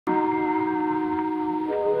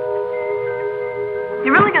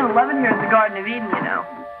You're really going to love it here at the Garden of Eden, you know.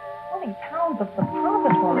 20 pounds of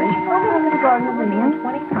suppositories. Probably over the Garden of Eden.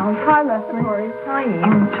 20 pounds. Hi, Leslie. Hi, Eve. I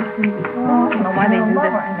don't know why they do this.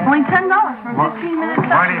 Only $10 for a 15-minute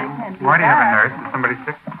session. Why do you have a nurse? Is somebody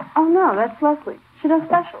sick? Oh, no, that's Leslie. She does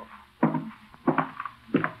specials.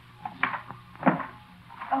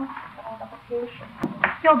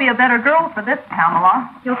 You'll be a better girl for this, Pamela.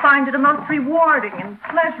 You'll find it a most rewarding and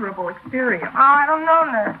pleasurable experience. Oh, I don't know,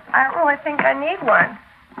 nurse. I don't really think I need one.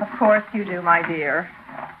 Of course you do, my dear.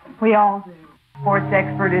 We all do. Sports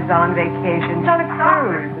expert is on vacation. It's on a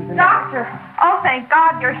cruise, isn't it? Doctor! Oh, thank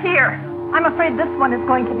God you're here. I'm afraid this one is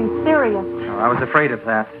going to be serious. I was afraid of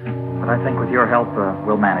that, but I think with your help,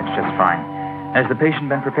 we'll manage just fine. Has the patient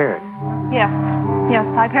been prepared? Yes,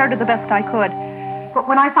 I prepared her the best I could. But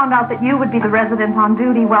when I found out that you would be the resident on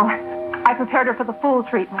duty, well, I prepared her for the full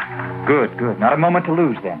treatment. Good. Not a moment to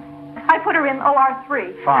lose, then. I put her in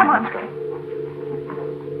OR3. Fine. Come on. Let's go.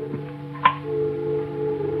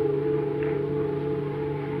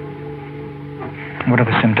 What are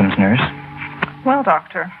the symptoms, nurse? Well,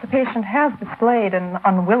 doctor, the patient has displayed an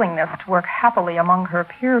unwillingness to work happily among her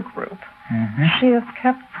peer group. Mm-hmm. She has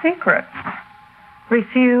kept secrets,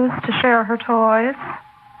 refused to share her toys,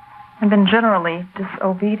 and been generally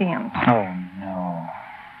disobedient. Oh, no.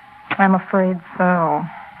 I'm afraid so.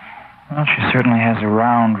 Well, she certainly has a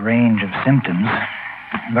round range of symptoms,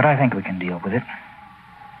 but I think we can deal with it.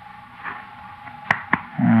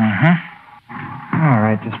 All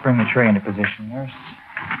right, just bring the tray into position, nurse.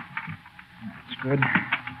 That's good.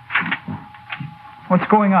 What's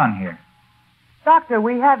going on here? Doctor,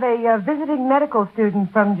 we have a visiting medical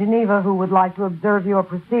student from Geneva who would like to observe your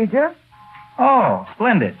procedure. Oh,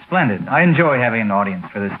 splendid. I enjoy having an audience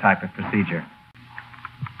for this type of procedure.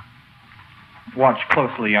 Watch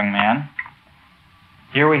closely, young man.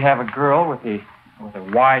 Here we have a girl with a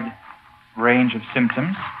wide range of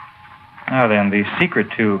symptoms. Now then, the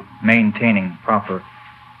secret to maintaining proper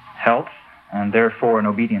health, and therefore an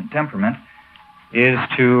obedient temperament, is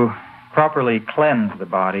to properly cleanse the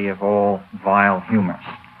body of all vile humors.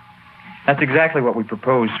 That's exactly what we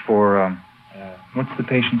proposed for, what's the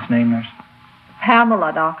patient's name, nurse?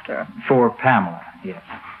 Pamela, doctor. For Pamela, yes.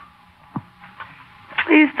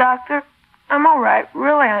 Please, doctor. I'm all right.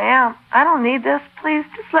 Really, I am. I don't need this. Please,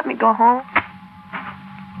 just let me go home.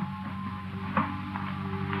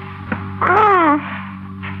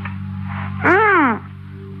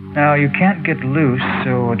 Now, you can't get loose,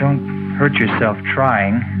 so don't hurt yourself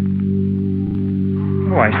trying.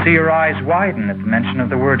 Oh, I see your eyes widen at the mention of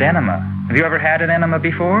the word enema. Have you ever had an enema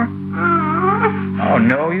before? Oh,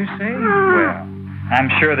 no, you say? Well, I'm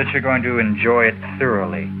sure that you're going to enjoy it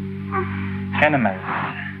thoroughly. Enemas.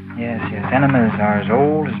 Yes, enemas are as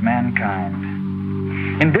old as mankind.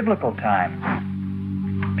 In biblical times,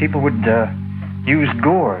 people would use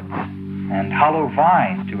gourds and hollow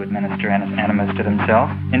vines to administer enemas to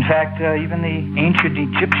themselves. In fact, even the ancient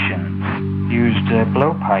Egyptians used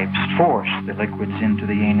blowpipes to force the liquids into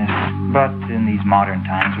the anus. But in these modern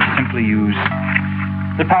times, we simply use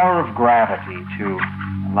the power of gravity to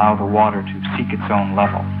allow the water to seek its own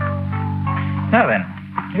level. Now then,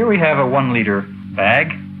 here we have a 1-liter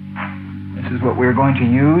bag. This is what we're going to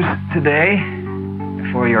use today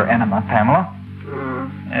for your enema, Pamela.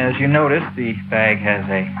 As you notice, the bag has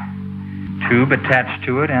a tube attached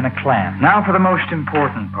to it and a clamp. Now for the most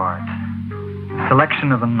important part,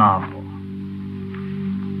 selection of a nozzle.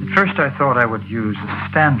 At first I thought I would use a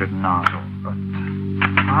standard nozzle, but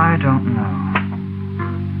I don't know.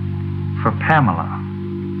 For Pamela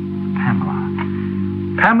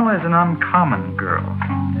is an uncommon girl.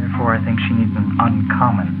 Therefore, I think she needs an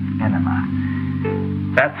uncommon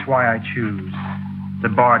enema. That's why I choose the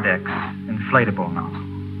Bardex inflatable nozzle.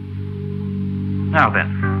 Now then,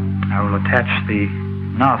 I will attach the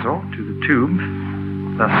nozzle to the tube,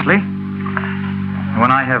 thusly.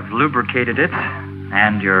 When I have lubricated it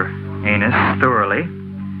and your anus thoroughly,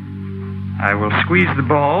 I will squeeze the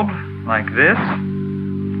bulb like this,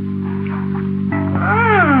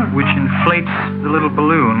 which inflates the little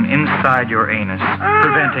balloon inside your anus,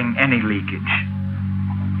 preventing any leakage.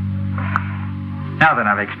 Now that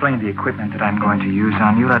I've explained the equipment that I'm going to use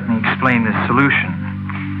on you, let me explain this solution.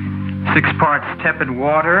 6 parts tepid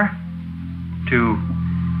water to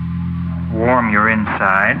warm your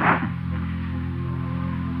insides.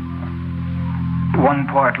 1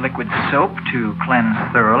 part liquid soap to cleanse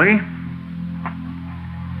thoroughly.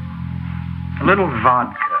 A little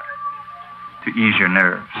vodka to ease your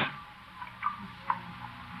nerves.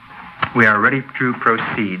 We are ready to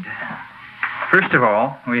proceed. First of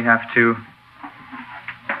all, we have to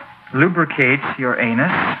lubricate your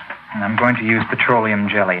anus, and I'm going to use petroleum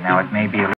jelly. Now, it may be a